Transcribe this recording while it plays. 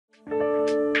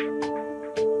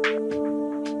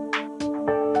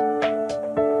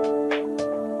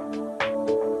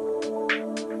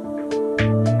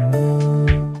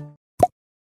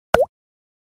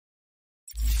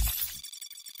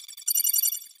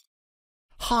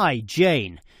Hi,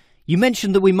 Jane. You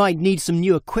mentioned that we might need some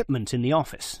new equipment in the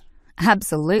office.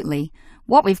 Absolutely.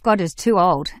 What we've got is too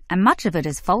old, and much of it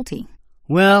is faulty.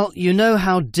 Well, you know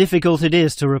how difficult it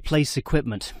is to replace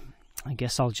equipment. I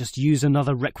guess I'll just use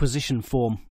another requisition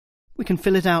form. We can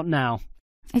fill it out now.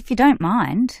 If you don't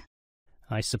mind.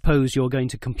 I suppose you're going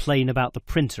to complain about the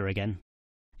printer again.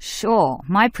 Sure,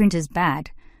 my printer's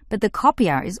bad, but the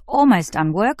copier is almost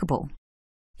unworkable.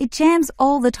 It jams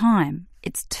all the time,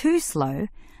 it's too slow,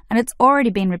 and it's already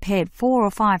been repaired 4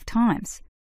 or 5 times.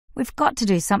 We've got to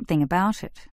do something about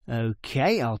it.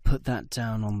 OK, I'll put that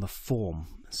down on the form.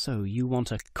 So you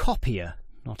want a copier,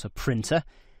 not a printer,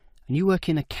 and you work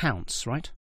in accounts, right?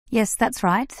 Yes, that's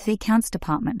right, the accounts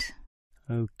department.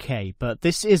 OK, but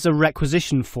this is a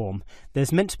requisition form.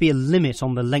 There's meant to be a limit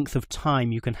on the length of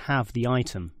time you can have the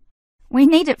item. We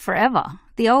need it forever.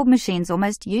 The old machine's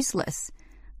almost useless.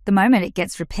 The moment it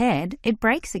gets repaired, it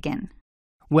breaks again.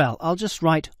 Well, I'll just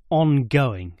write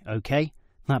ongoing, OK?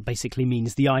 That basically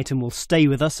means the item will stay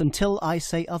with us until I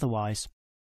say otherwise.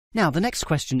 Now, the next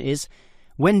question is,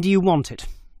 when do you want it?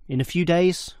 In a few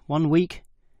days? 1 week?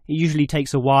 It usually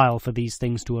takes a while for these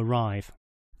things to arrive.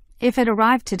 If it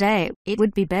arrived today, it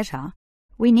would be better.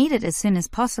 We need it as soon as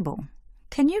possible.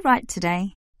 Can you write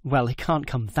today? Well, it can't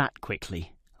come that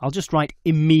quickly. I'll just write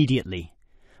immediately.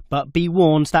 But be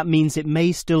warned, that means it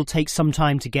may still take some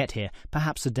time to get here,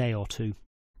 perhaps a day or 2.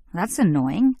 That's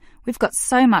annoying. We've got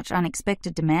so much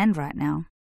unexpected demand right now.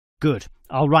 Good.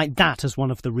 I'll write that as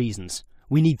one of the reasons.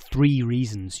 We need 3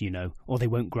 reasons, you know, or they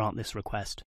won't grant this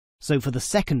request. So for the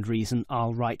second reason,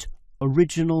 I'll write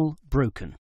original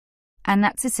broken. And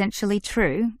that's essentially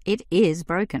true. It is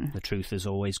broken. The truth is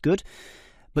always good.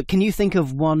 But can you think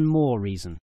of one more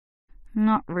reason?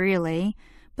 Not really.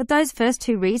 But those first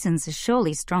 2 reasons are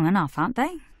surely strong enough, aren't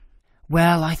they?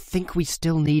 Well, I think we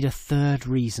still need a 3rd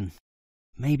reason.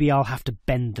 Maybe I'll have to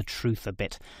bend the truth a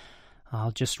bit.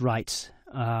 I'll just write,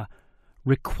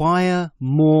 require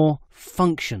more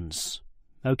functions.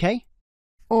 OK?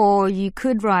 Or you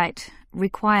could write,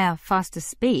 require faster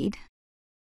speed.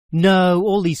 No,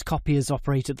 all these copiers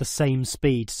operate at the same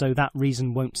speed, so that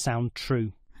reason won't sound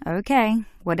true. OK,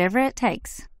 whatever it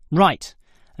takes. Right.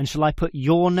 And shall I put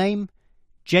your name?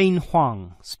 Jane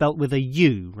Huang, spelt with a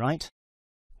U, right?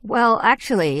 Well,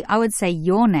 actually, I would say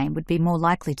your name would be more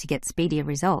likely to get speedier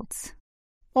results.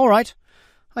 All right.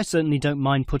 I certainly don't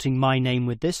mind putting my name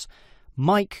with this.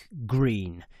 Mike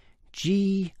Green.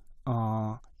 G-R-E...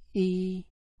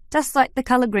 Just like the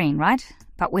colour green, right?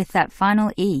 But with that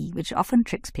final E, which often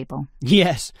tricks people.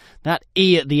 Yes, that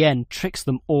E at the end tricks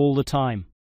them all the time.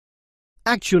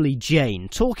 Actually, Jane,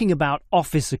 talking about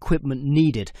office equipment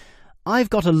needed, I've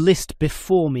got a list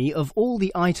before me of all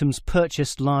the items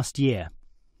purchased last year.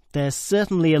 There's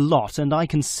certainly a lot, and I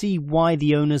can see why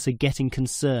the owners are getting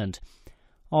concerned.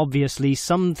 Obviously,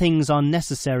 some things are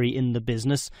necessary in the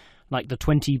business, like the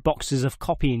 20 boxes of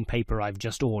copying paper I've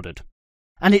just ordered.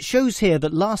 And it shows here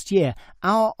that last year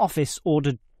our office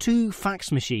ordered 2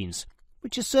 fax machines,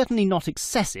 which is certainly not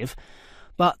excessive,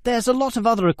 but there's a lot of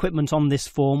other equipment on this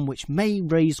form which may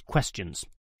raise questions.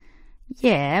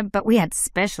 Yeah, but we had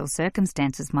special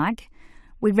circumstances, Mike.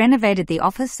 We renovated the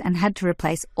office and had to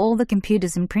replace all the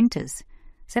computers and printers.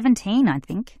 17, I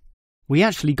think. We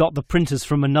actually got the printers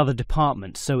from another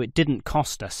department, so it didn't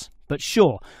cost us. But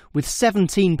sure, with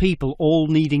 17 people all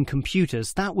needing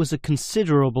computers, that was a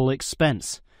considerable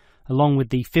expense, along with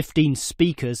the 15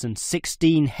 speakers and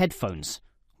 16 headphones.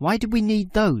 Why did we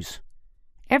need those?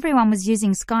 Everyone was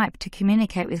using Skype to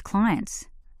communicate with clients.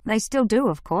 They still do,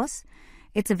 of course.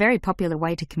 It's a very popular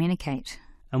way to communicate.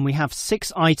 And we have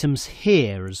 6 items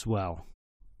here as well.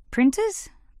 Printers?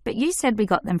 But you said we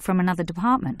got them from another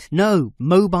department. No,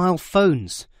 mobile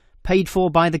phones, paid for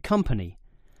by the company.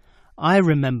 I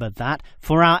remember that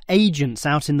for our agents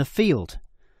out in the field.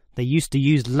 They used to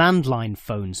use landline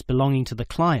phones belonging to the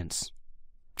clients.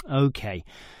 OK.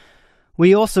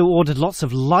 We also ordered lots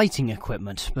of lighting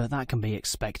equipment, but that can be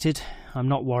expected. I'm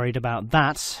not worried about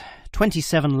that.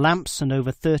 27 lamps and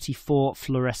over 34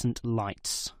 fluorescent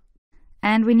lights.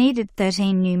 And we needed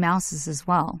 13 new mouses as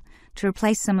well, to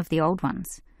replace some of the old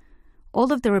ones.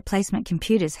 All of the replacement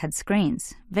computers had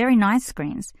screens, very nice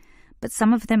screens, but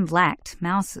some of them lacked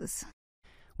mouses.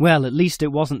 Well, at least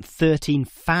it wasn't 13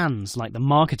 fans like the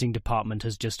marketing department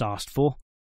has just asked for.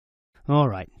 All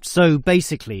right, so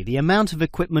basically the amount of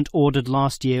equipment ordered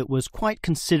last year was quite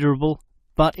considerable,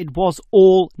 but it was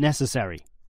all necessary.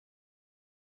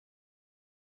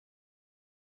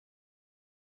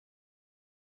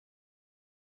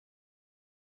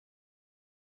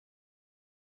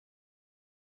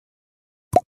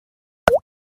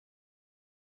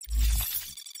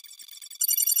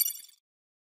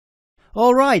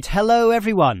 All right, hello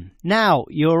everyone. Now,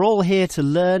 you're all here to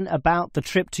learn about the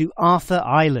trip to Arthur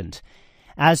Island.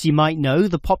 As you might know,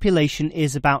 the population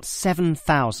is about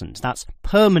 7,000. That's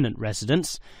permanent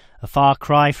residents, a far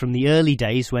cry from the early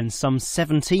days when some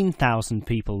 17,000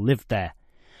 people lived there.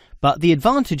 But the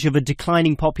advantage of a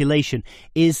declining population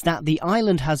is that the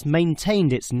island has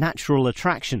maintained its natural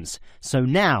attractions. So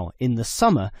now, in the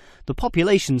summer, the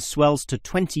population swells to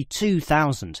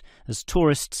 22,000 as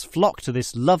tourists flock to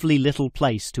this lovely little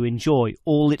place to enjoy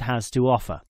all it has to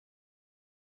offer.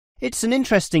 It's an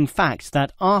interesting fact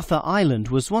that Arthur Island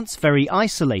was once very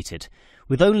isolated,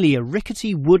 with only a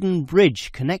rickety wooden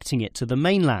bridge connecting it to the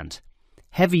mainland.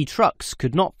 Heavy trucks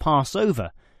could not pass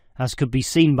over, as could be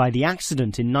seen by the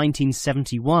accident in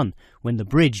 1971 when the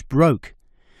bridge broke.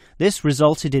 This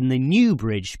resulted in the new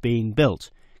bridge being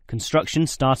built, construction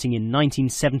starting in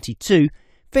 1972,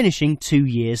 finishing 2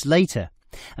 years later.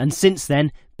 And since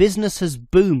then, business has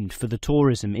boomed for the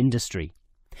tourism industry.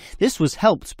 This was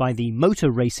helped by the motor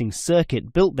racing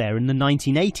circuit built there in the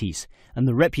 1980s and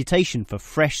the reputation for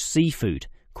fresh seafood,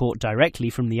 caught directly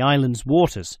from the island's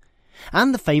waters,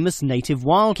 and the famous native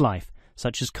wildlife,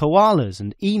 such as koalas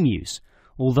and emus,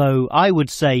 although I would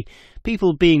say,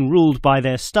 people being ruled by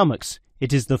their stomachs,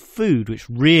 it is the food which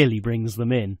really brings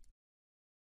them in.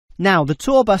 Now, the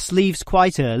tour bus leaves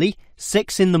quite early,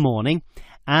 6 in the morning,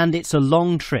 and it's a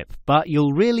long trip, but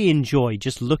you'll really enjoy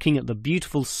just looking at the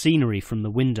beautiful scenery from the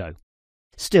window.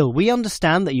 Still, we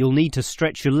understand that you'll need to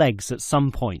stretch your legs at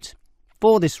some point.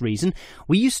 For this reason,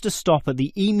 we used to stop at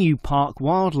the Emu Park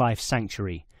Wildlife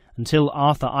Sanctuary, until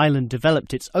Arthur Island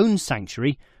developed its own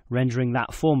sanctuary, rendering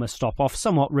that former stop-off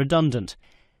somewhat redundant.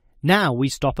 Now we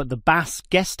stop at the Bass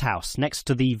Guest House next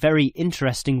to the very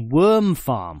interesting worm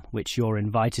farm, which you're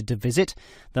invited to visit,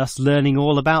 thus learning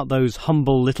all about those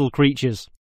humble little creatures.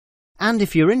 And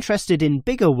if you're interested in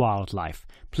bigger wildlife,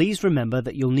 please remember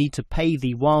that you'll need to pay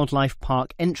the wildlife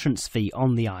park entrance fee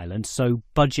on the island, so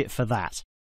budget for that.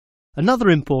 Another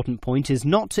important point is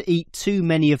not to eat too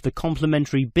many of the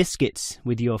complimentary biscuits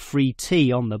with your free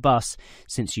tea on the bus,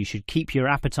 since you should keep your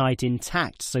appetite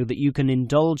intact so that you can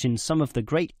indulge in some of the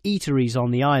great eateries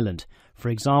on the island, for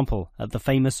example, at the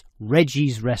famous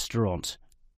Reggie's restaurant.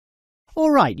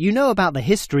 All right, you know about the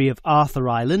history of Arthur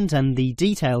Island and the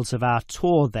details of our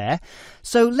tour there,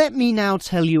 so let me now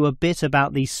tell you a bit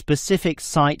about the specific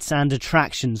sites and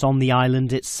attractions on the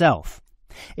island itself.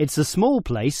 It's a small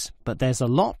place, but there's a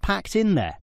lot packed in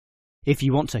there. If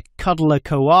you want to cuddle a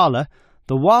koala,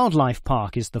 the wildlife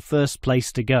park is the first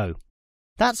place to go.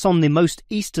 That's on the most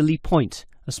easterly point,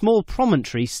 a small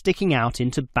promontory sticking out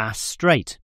into Bass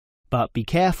Strait. But be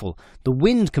careful, the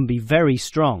wind can be very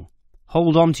strong.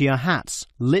 Hold on to your hats,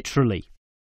 literally.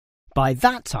 By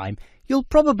that time, you'll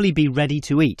probably be ready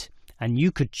to eat, and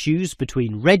you could choose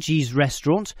between Reggie's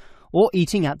restaurant or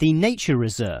eating at the nature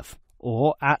reserve,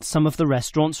 or at some of the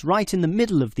restaurants right in the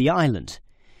middle of the island.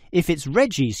 If it's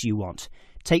Reggie's you want,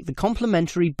 take the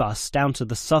complimentary bus down to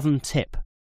the southern tip.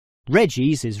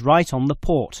 Reggie's is right on the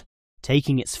port,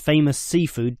 taking its famous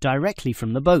seafood directly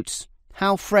from the boats.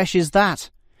 How fresh is that?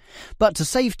 But to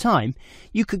save time,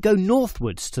 you could go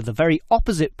northwards to the very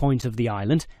opposite point of the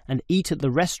island and eat at the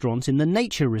restaurant in the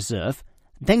nature reserve,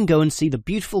 then go and see the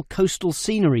beautiful coastal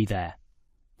scenery there.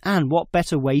 And what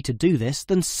better way to do this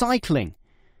than cycling?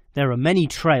 There are many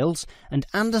trails, and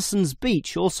Anderson's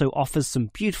Beach also offers some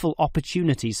beautiful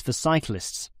opportunities for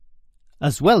cyclists,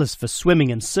 as well as for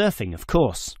swimming and surfing, of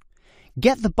course.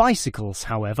 Get the bicycles,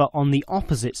 however, on the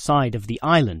opposite side of the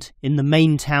island, in the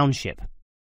main township.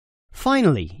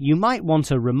 Finally, you might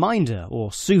want a reminder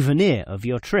or souvenir of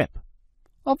your trip.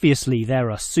 Obviously, there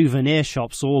are souvenir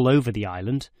shops all over the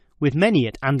island, with many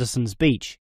at Anderson's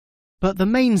Beach. But the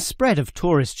main spread of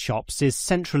tourist shops is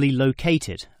centrally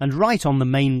located and right on the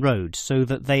main road so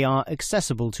that they are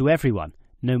accessible to everyone,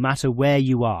 no matter where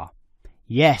you are.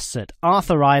 Yes, at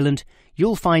Arthur Island,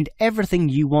 you'll find everything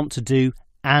you want to do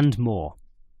and more.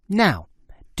 Now,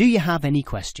 do you have any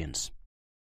questions?